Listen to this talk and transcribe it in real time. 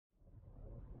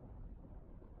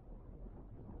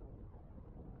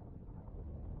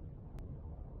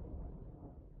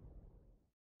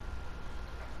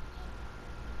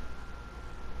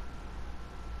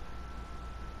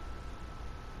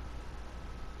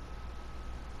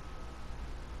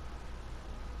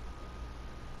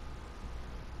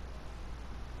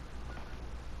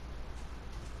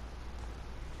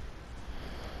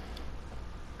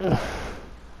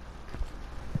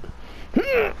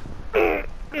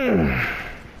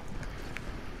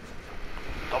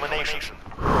Domination.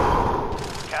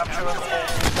 Capture and hold.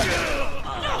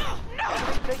 No!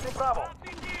 Taking Bravo.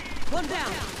 One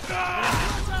down.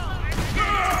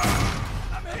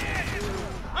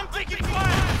 I'm taking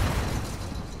fire!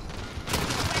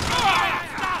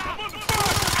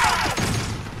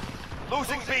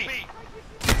 Losing B.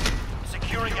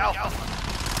 Securing Alpha.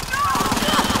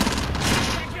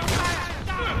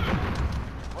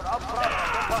 We're up front.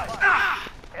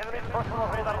 Enemy personal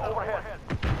radar overhead.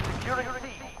 Securing C.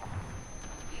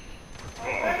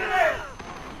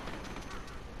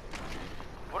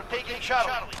 We're taking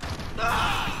Charlie.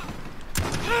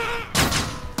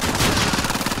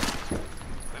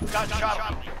 We've got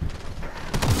Charlie.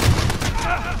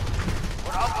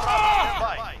 We're up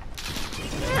front.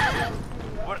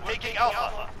 We're taking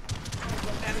Alpha.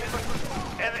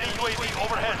 Enemy UAV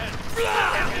overhead.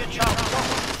 Enemy in Charlie.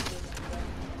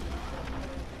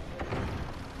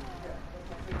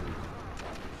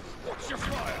 What's your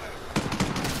fire?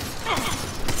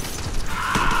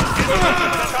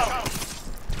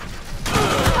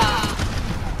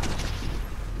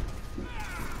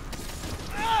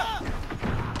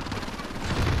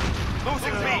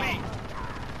 Losing B.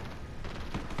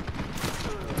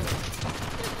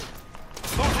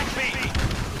 Losing B.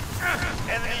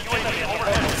 Enemy UAV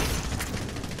overhead.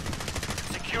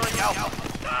 Securing Alpha.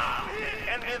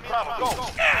 Enemy in Bravo. Go.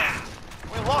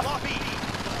 We lost B.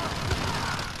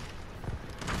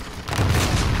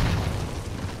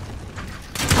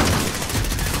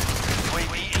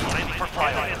 UAV is ready for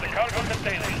fire. The cargo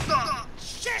container.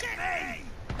 Shit me!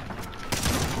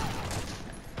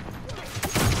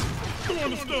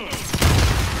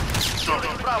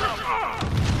 Securing Bravo.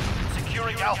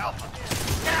 Securing Alpha.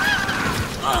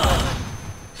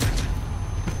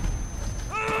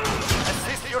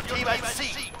 Assist your team at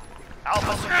C.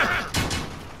 Alpha secure.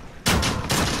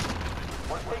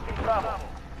 We're taking Bravo.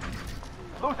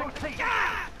 Losing C.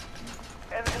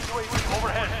 Enemy UAV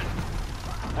overhead.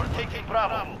 We're taking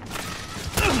Bravo.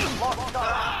 Lost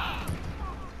Charlie.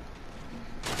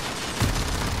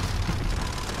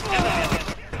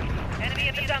 Enemy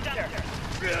at the dumpster.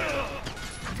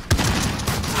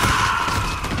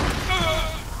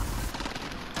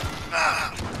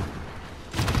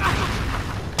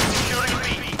 Securing B.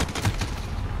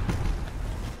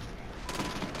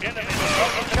 Enemy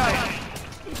Charlie.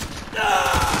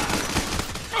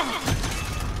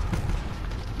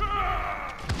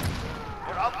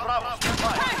 We're up Bravo. Stand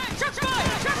by.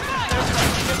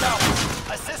 Get down.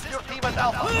 Assist your team at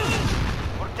Alpha.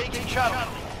 We're taking Charlie.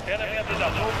 Enemy at the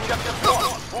dumpster. Objective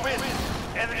 4. Move in.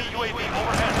 Enemy UAV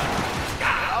overhead.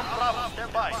 We're up Bravo.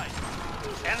 Stand by.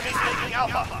 Enemy's taking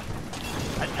Alpha.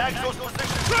 Attack those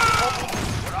positions.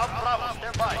 We're up Bravo.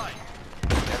 Stand by.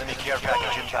 Enemy care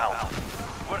package inbound.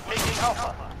 We're taking Alpha.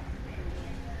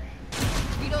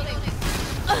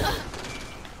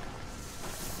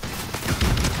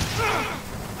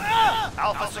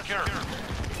 Alpha secure.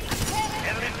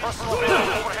 Enemy personal radar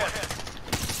overhead.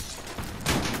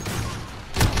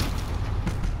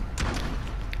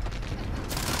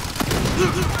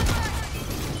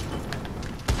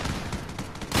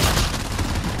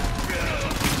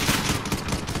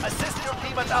 Assist your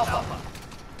team at Alpha.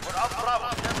 We're up Bravo.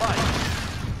 Stand by.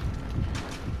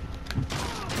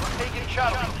 We're taking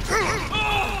Charlie.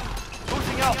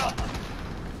 Losing Alpha.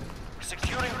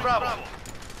 Securing Bravo.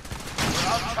 We're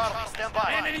out Charlie. Stand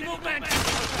by. Enemy movement!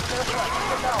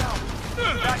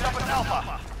 Back up at Alpha.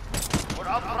 We're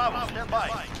out Bravo. Stand by.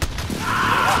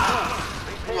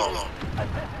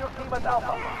 Assist your team at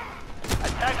Alpha.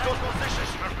 Attack those positions.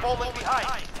 You're falling behind.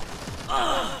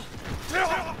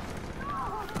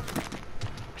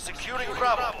 Securing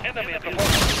Bravo. Enemy at the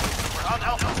border. We're on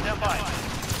Alpha. Stand by.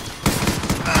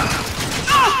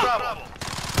 Securing Bravo.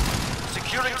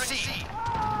 Securing C.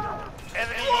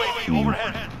 Enemy UAV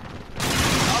overhead.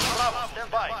 On Bravo.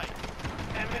 Stand by.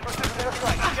 Enemy precision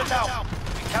airstrike. Get down.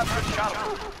 We captured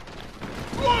Charlie.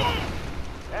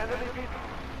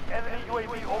 Enemy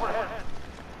UAV overhead.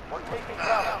 We're taking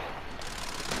Bravo.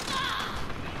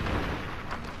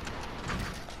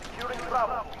 Securing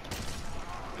Bravo.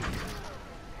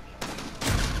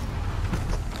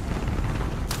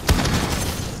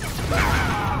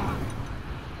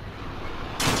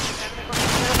 Enemy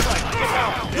precision airstrike. Get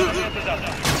down. Enemy at the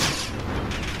dumpster.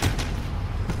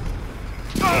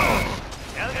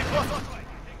 Enemy close.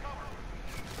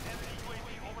 Enemy UAV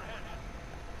overhead.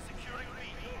 Securing B.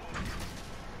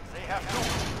 They have to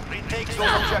retake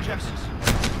those objectives.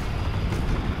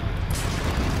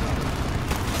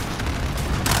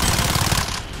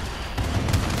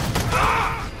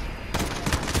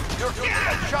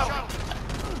 shuttle.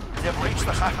 They've reached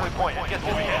the halfway point. Get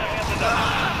moving. Enemy at the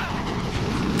dumpster.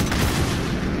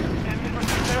 Enemy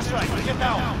pursuing airstrike. Get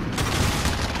down.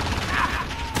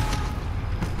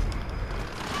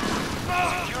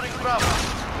 Securing Bravo.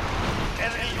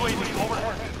 Enemy UAV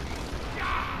overhead.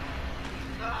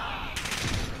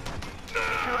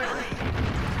 Securing B.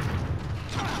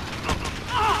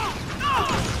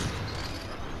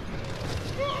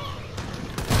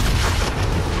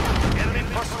 Enemy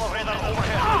personal radar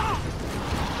overhead.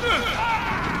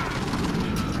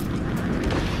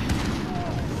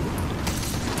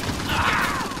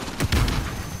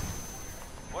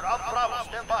 We're out Bravo.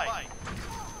 Stand by.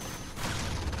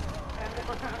 Enemy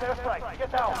precision airstrike.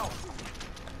 Get down.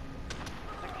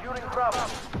 Securing Bravo.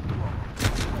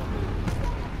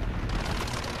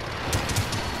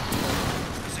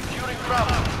 Securing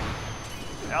Bravo.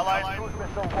 Allied cruise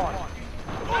missile launched.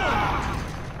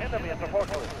 Enemy at the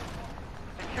fortress.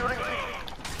 Securing B.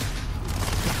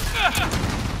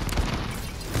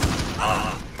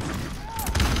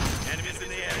 Enemies in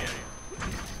the area.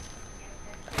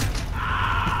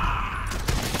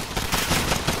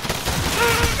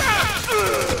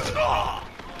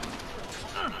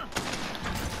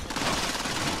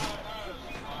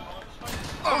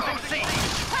 Losing C.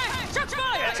 Hey, shots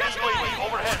fired! Enemy Shots UAV fired!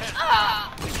 overhead.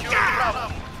 Securing Bravo.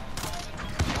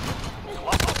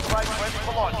 Muscle strike ready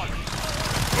for launch.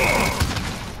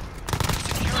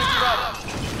 Securing Bravo.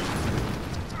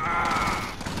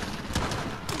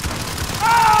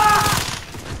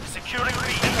 Securing B.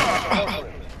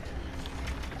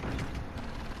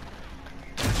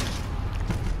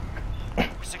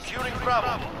 Securing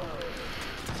Bravo.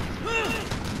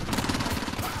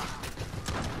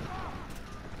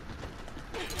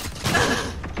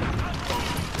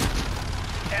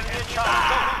 Enemy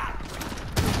charge.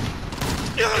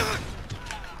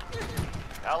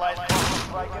 Allied forces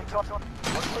strike in front.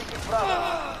 We're taking Bravo.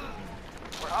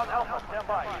 We're on Alpha. Stand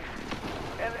by.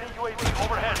 Enemy UAV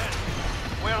overhead.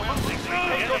 We're losing.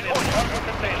 Take those points.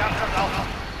 Capture Alpha.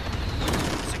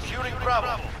 Securing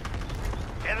Bravo.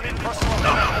 Enemy personal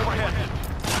radar overhead.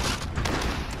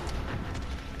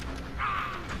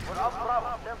 We're on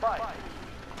Bravo. Stand by.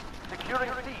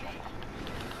 Securing C.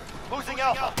 Losing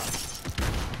Alpha.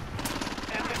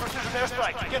 Enemy precision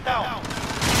airstrike. Get down.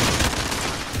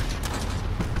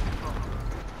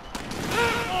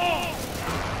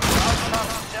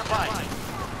 Stand by.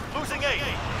 Losing A.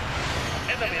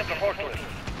 Enemy at the fortress.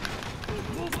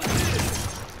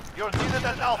 You're needed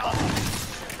at Alpha.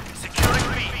 Securing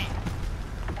B.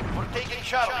 We're taking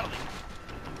shuttle.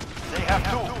 They have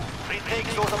two. Retake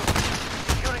those.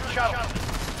 Securing shuttle.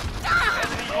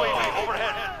 Enemy UAV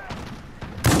overhead.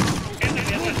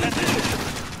 Enemy at the center.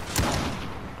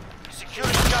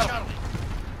 Securing shuttle.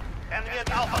 Enemy at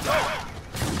Alpha. Go!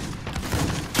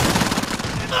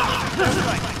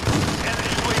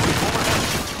 Enemy UAV overhead.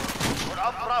 We're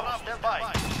on Bravo. Stand by.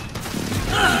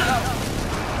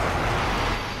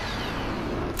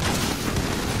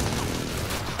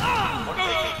 We're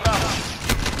taking Bravo.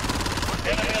 We're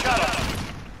taking shuttle.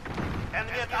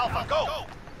 Enemy at Alpha. Go!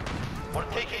 We're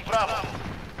taking Bravo.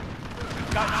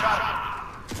 We've got shuttle.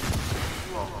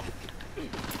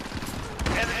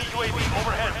 Enemy UAV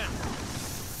overhead.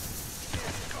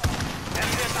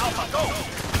 Enemy at Alpha. Go!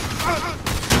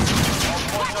 All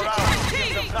points around.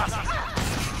 Give them nothing.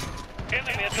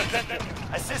 Enemy at the center.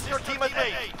 Assist your team at A.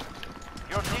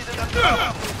 You're needed at Bravo.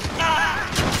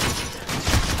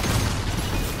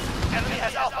 Enemy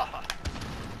has Alpha.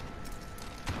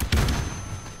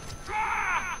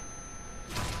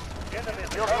 Enemy at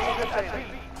the You're needed at B.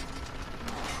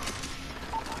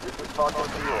 This is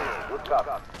Contact Zero. Good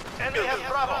copy. Enemy has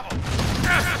Bravo.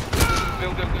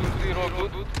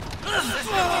 Assist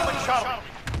your team at Charlie.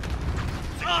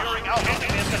 Securing Alpha.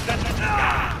 Enemy at the center.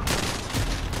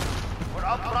 We're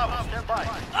on Bravo. Stand by.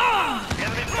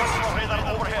 Enemy personal radar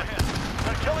overhead.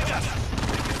 They're killing us.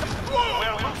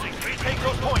 We're losing. Retake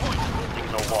those points.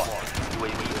 Signal lost.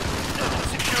 UAV.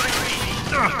 Securing B.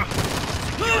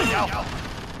 Securing Alpha.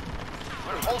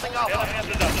 We're holding Enemy Alpha. at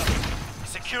the dumpster.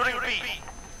 Securing B.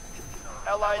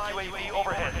 Allied UAV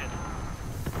overhead.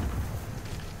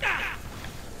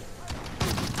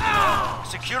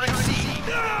 Securing C.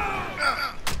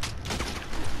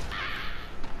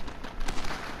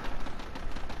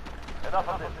 Enough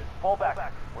of this. Fall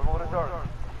back. We will return.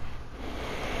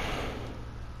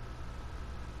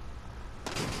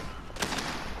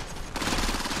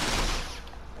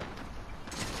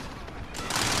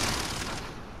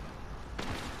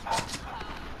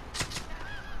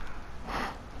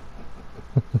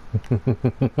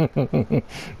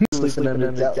 Sleeping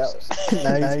under the couch.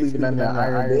 Now he's sleeping under the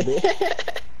iron bed.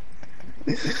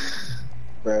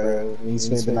 Bro, when you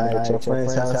spend the night at your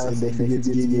friend's house and they forget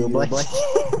to give you a blanket.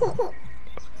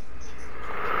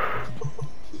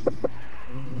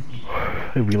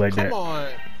 It'd be like that. Come on.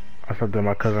 I slept at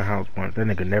my cousin's house once. That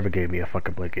nigga never gave me a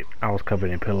fucking blanket. I was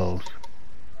covered in pillows.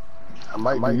 I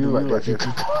might do you like that. Hey,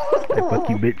 fuck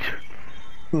you, bitch.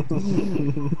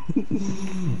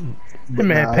 Hey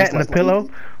man, patting the pillow.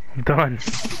 I'm done.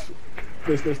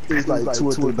 There's like two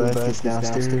or three blankets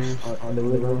downstairs on the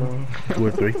living room. 2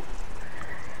 or 3.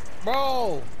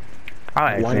 Bro.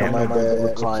 One on my bed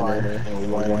recliner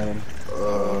and one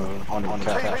on the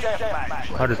couch.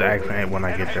 I'll just ask him when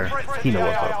I get there. He know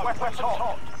what's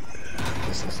up.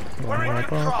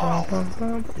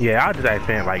 Yeah, I'll just ask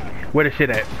him like, where the shit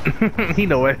at? He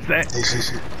know where it's at.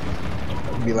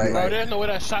 Be like, Bro, there's no way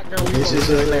that shotgun we dishes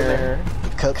in there,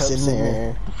 cups in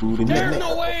there, food in there. There's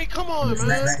no way, come on,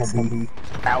 man.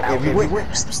 Out everywhere.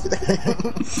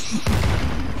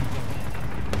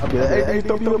 I'll be like, hey,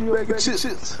 throw me a bag of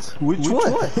chips. Which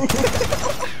one? This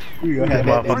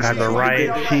motherfucker has a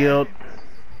riot shield.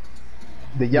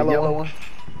 The yellow one?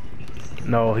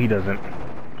 No, he doesn't.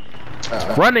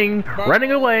 Running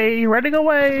away, running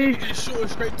away. He's shooting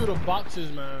straight through the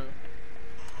boxes, man.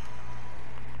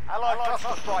 Allied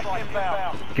cluster strike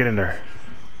inbound. Get in there.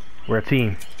 We're a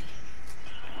team.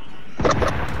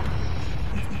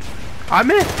 I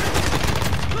missed.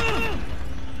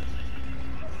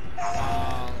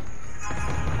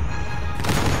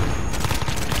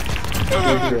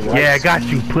 Yeah, I got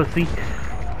you, pussy.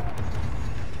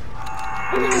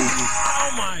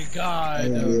 Oh my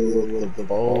god. The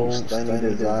bold, stunning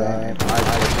design.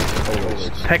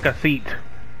 Take a seat.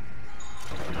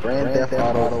 Grand Theft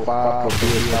Auto 5 for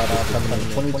PS5 coming in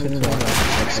 2021.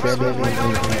 Expanded.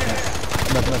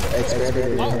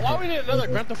 Why we need another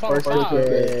Grand Theft Auto 5?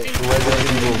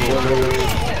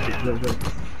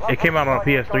 It came out on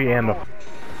PS3 and the.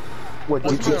 What,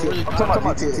 GTA? I'm talking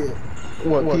about GTA.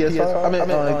 What, PS5? I mean,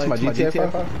 to my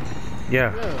GTA 5?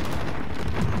 Yeah.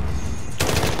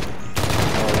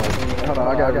 Hold on,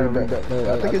 I gotta read that.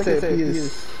 I think it said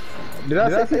PS. Did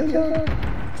I say PS5?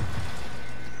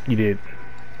 You did.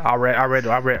 I read what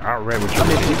you read.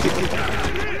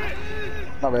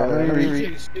 My bad, let me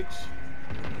read.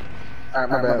 Alright,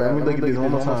 my bad, let me look at this one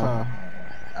more time.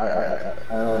 I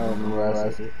don't remember what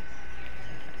I said.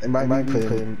 It might be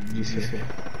putting GC.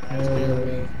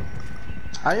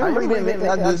 I am reading it,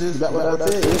 I just got what I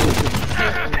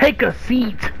said. Take a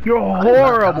seat. You're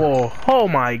horrible. Oh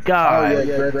my god. Oh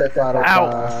yeah, Grand Theft Auto 5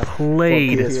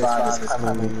 Outplayed. PS5 is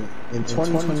coming in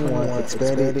 2021,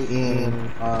 expanded in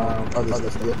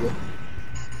other stuff.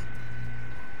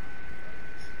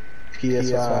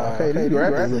 PS5. Okay, these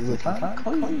rappers looking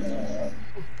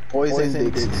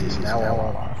Poison Dixie. Now I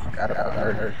got about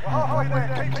her. Halfway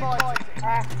there, keep light.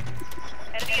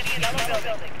 Enemy in the yellow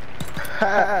building.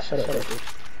 Shut up.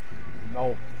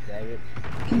 No, dang it.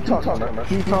 Keep talking, bro.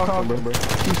 Keep talking.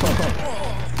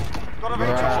 Got a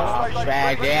vehicle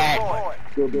Faggot.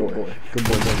 Good boy. Good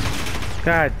boy.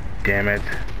 God damn it.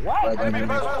 Boy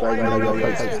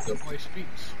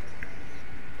speaks.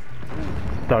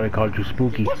 Thought they called you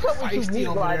spooky. Feisty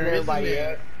over there, isn't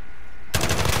it?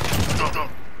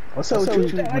 What's up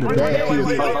with you?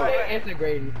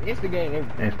 Instigating everything.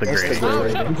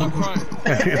 Instagram. I'm crying.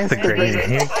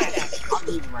 Instagram.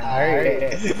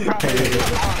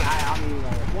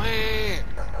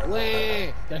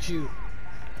 Wah. That's you.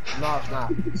 No, it's not.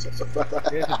 It's you.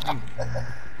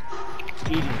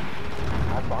 Eating.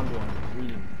 That's what I'm doing.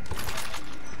 Eating.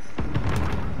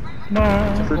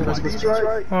 Christmas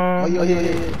strike? Oh,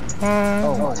 yeah.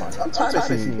 Oh, my. I'm tired of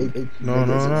seeing No.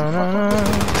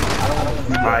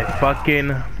 I fucking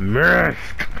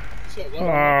missed.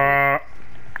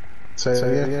 Say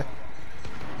it again.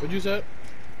 What'd you say?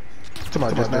 To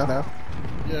my just now?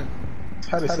 Yeah.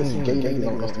 Tired of seeing gay niggas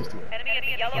on this. Enemy in the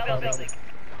yellow building.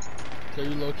 So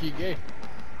you low key gay.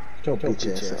 Don't bitch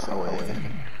ass away.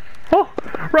 Oh,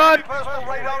 run!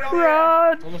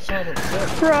 On the side of the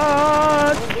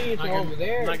Run!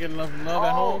 Not getting love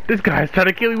at home. This guy's trying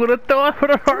to kill me with a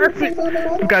heartbeat.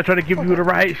 This guy's trying to give me with a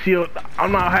riot shield.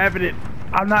 I'm not having it.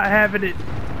 I'm not having it.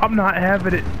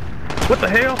 What the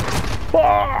hell?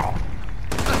 Oh!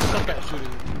 Suck at shooting.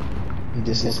 You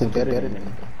just simply better than me.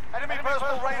 Enemy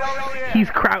personal radar in the air. He's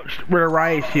crouched with a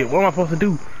riot shield. What am I supposed to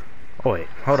do? Oh wait,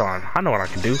 hold on. I know what I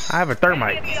can do. I have a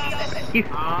thermite.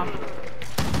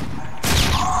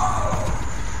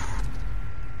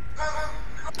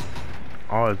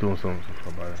 Always doing something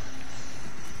about it.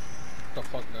 What the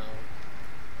fuck now?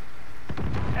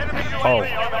 Enemy Oh,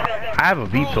 UAV overhead. I have a Oh, I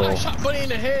VTOL. shot Buddy in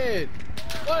the head.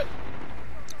 What?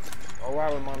 Or why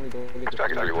would mommy go get the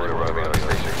Track 31 to run me on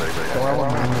station.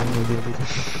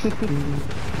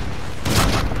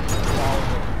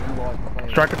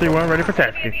 Striker 3-1, ready for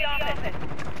taxi.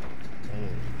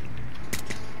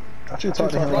 I should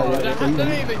talk to him like that.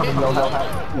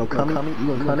 No, come out. You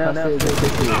gonna come out? Of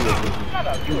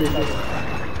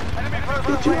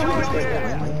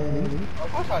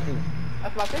course I do.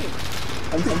 That's my thing.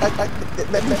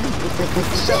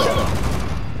 Shut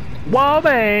up. Wall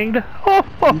banged. You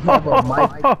have a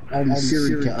mic only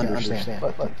Siri can understand.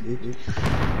 Fuck you, dude.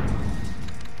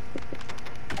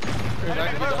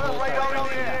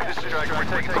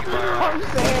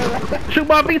 Shoot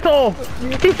my VTOL!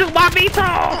 He shoot my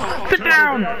VTOL! Sit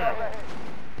down!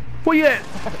 Where you at?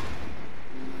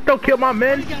 Don't kill my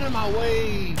men! He got in my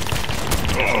way!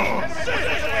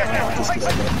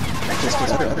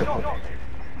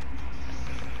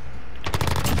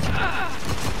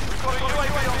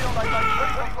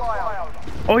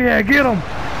 Oh yeah, get him!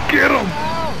 Get him!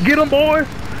 Get him, boys!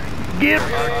 Get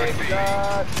him!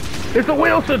 It's a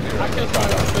Wilson!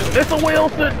 It's a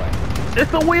Wilson!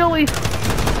 It's a wheelie!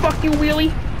 Fuck you,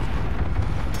 wheelie!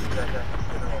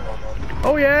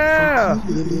 Oh yeah!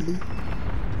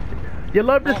 You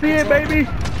love to see it, baby!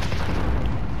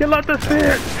 You love to see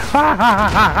it! Ha ha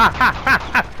ha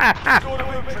ha!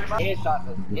 Headshot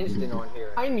is instant on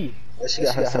here. I need. She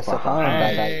got herself a Honda.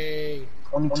 Hey.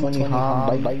 2020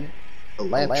 Honda.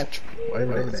 Electric.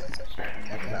 Whatever that is.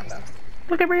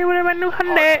 Look at me with my new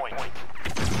Hyundai!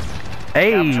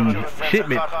 Hey,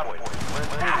 shipment.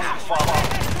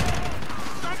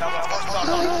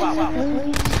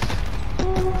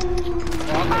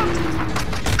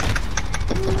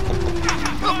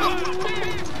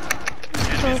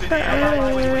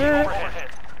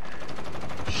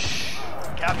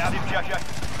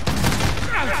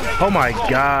 Oh my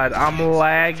god, I'm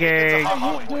lagging.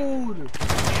 Dude.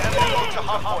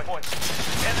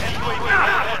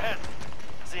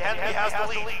 The enemy has the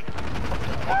lead.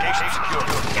 Location secure.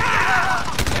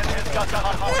 Enemy's got the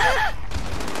hot point.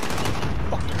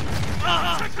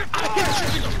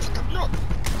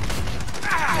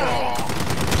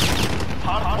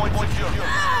 Hot point secure.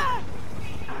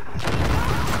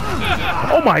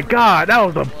 Oh my god, that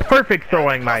was a perfect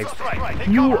throwing knife.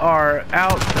 You are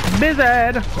out,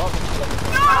 Bizad.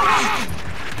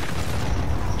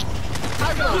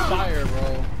 I'm on fire,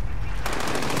 bro.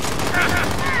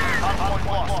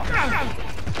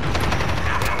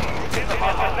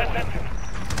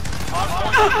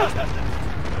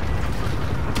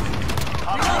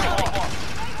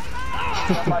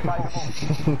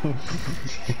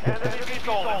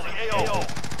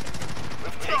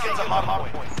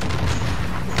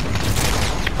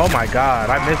 Oh my god,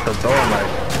 I missed the throwing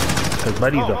knife. Cause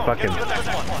Buddy's a fucking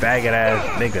faggot ass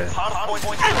nigga.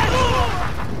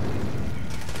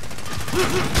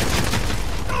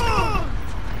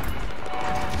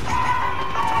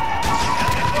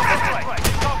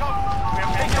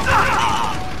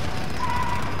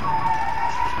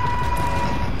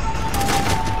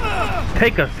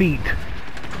 Take a seat.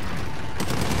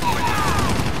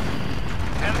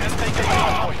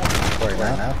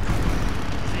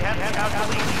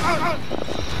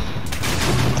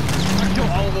 Kill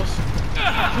all of us.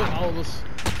 Kill all of us.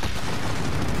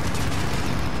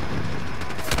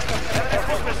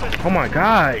 Oh my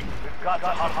god.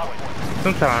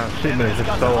 Sometimes shipment is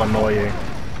just so annoying.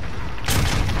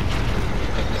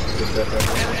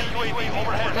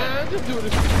 Man, just do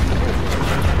this.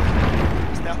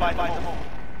 Stand by.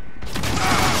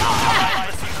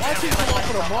 Why is he going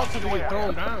for the monster to get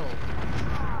thrown down?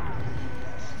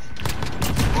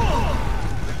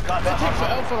 That takes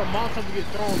forever for the monster to get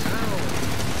thrown down.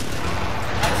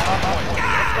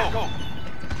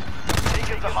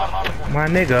 My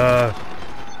nigga.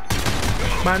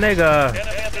 My nigga.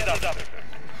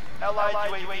 Allied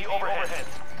UAV overhead.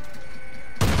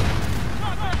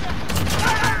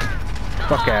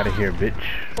 Fuck out of here, bitch.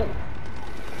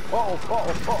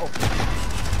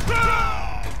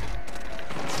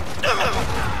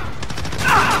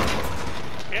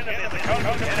 Enemy at the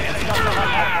coast.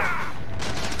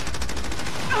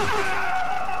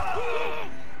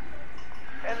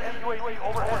 Enemy UAV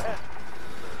overhead.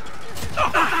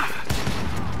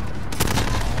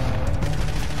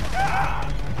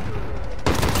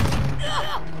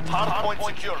 Hard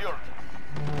point secure.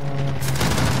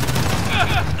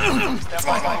 Stand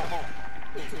by.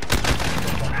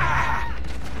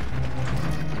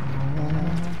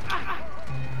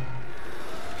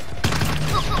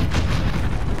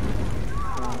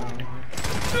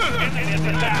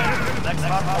 Next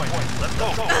hard point. Let's go.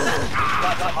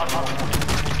 Got that hard point.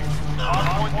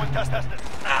 Hardpoint contested.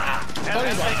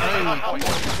 Enemy taking the hardpoint.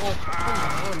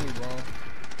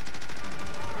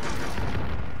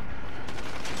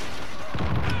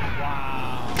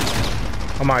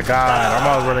 Oh my god, I'm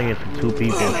all running into two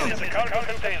people. In the cargo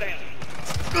container.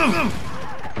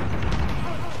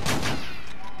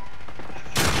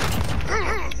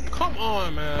 Come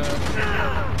on, man.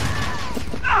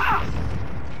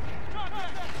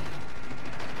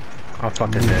 I'm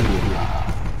fucking dead.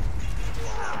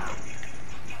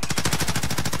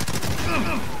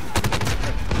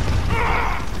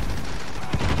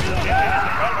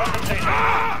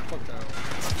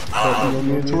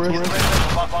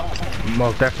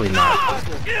 Most definitely not.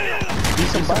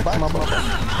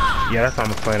 Yeah, that's what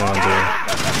I'm planning on doing.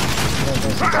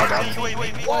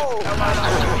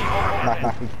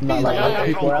 Not like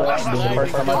people out. This is the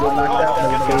first time I get knocked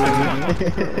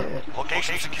out.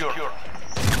 Location secure.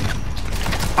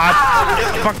 I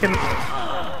fucking...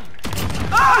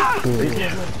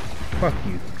 Fuck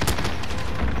you.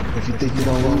 If you think you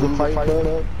don't lose the fight,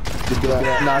 bro, just be like,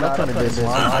 nah, that's not a business. I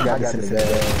got this in the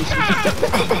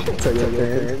bag. Tell your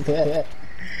parents.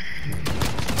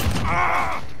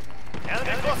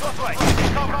 Enemy close right.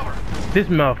 Cover. This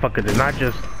motherfucker did not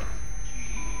just...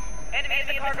 Enemy in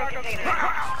the cargo container.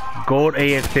 Gold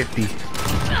AS-50.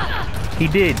 He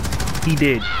did. He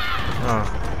did.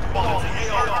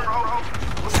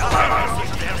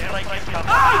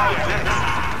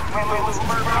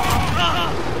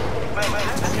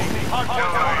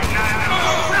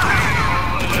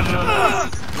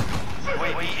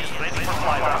 UAV is ready for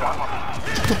flight.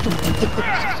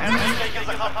 Enemy taking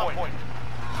the hardpoint.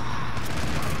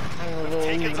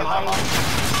 Taking the hardpoint.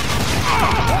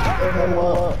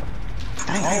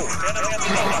 Enemy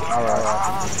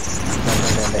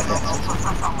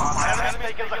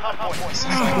taking the hardpoint.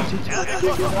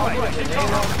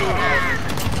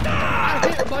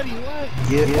 Buddy, what?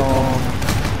 Get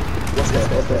what's that?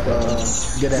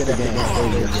 Get at the game.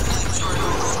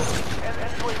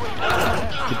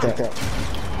 Get that.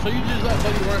 So you just let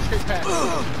Buddy run straight past.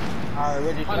 Alright,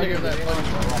 Reggie, I think that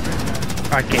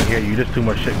Buddy. I can't hear you. There's too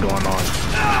much shit going on.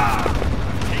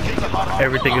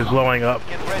 Everything is blowing up.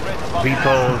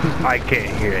 VTOLs, I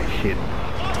can't hear that shit.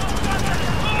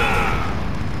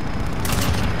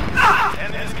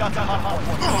 Enemy's got the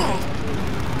hardpoint.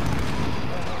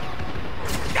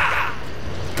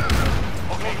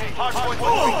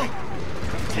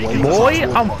 Boy,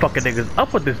 I'm fucking niggas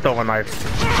up with this throwing knife.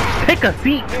 Take a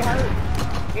seat.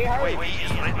 UAV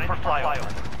is ready for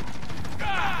flyover.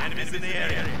 Enemies in the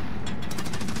area.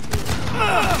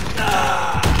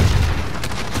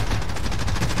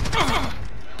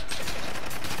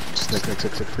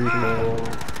 Took the free roll.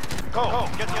 Go,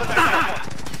 get to the next one.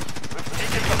 We've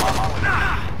taken the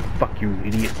hardpoint. Fuck you,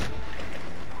 idiot.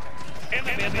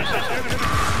 Enemy in the center.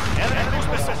 Enemy's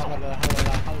missile.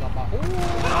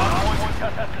 Hardpoint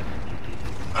contested.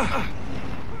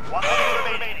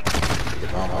 100 remaining.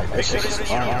 Make sure this is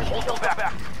you. Hold them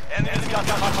back. Enemy's got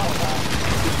the hardpoint.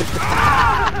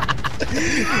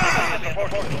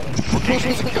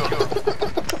 Location secure.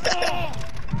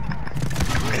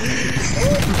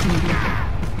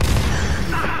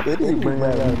 They didn't bring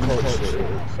that up.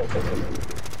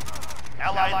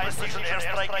 Allied precision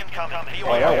airstrike incoming. Oh,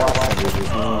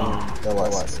 that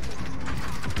was.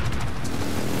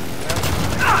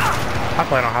 I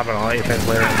plan on hopping on Apex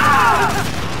later.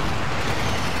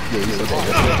 Yeah, you said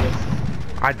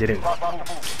that. I didn't.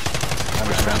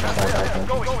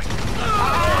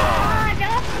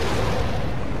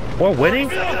 We're winning?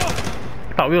 I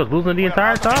thought we was losing the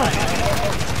entire time.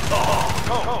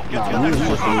 Nah, we was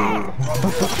supposed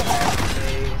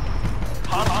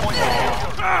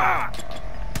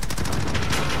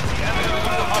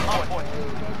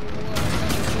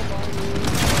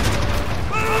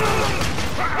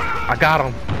I got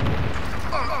him.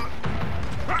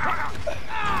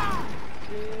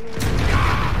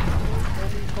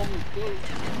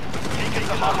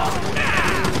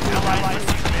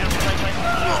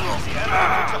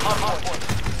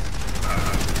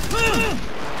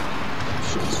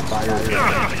 Shit's fired.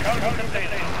 Cargo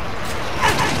container.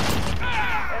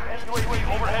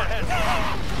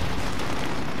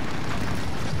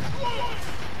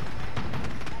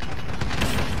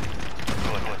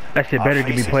 That shit better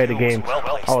get me play the game.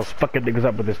 I was fucking niggas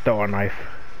up with this throwing knife.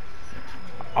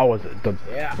 I was the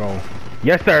bro.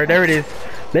 Yes sir, there it is.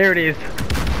 There it is.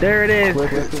 There it is.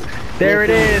 There it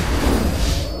is.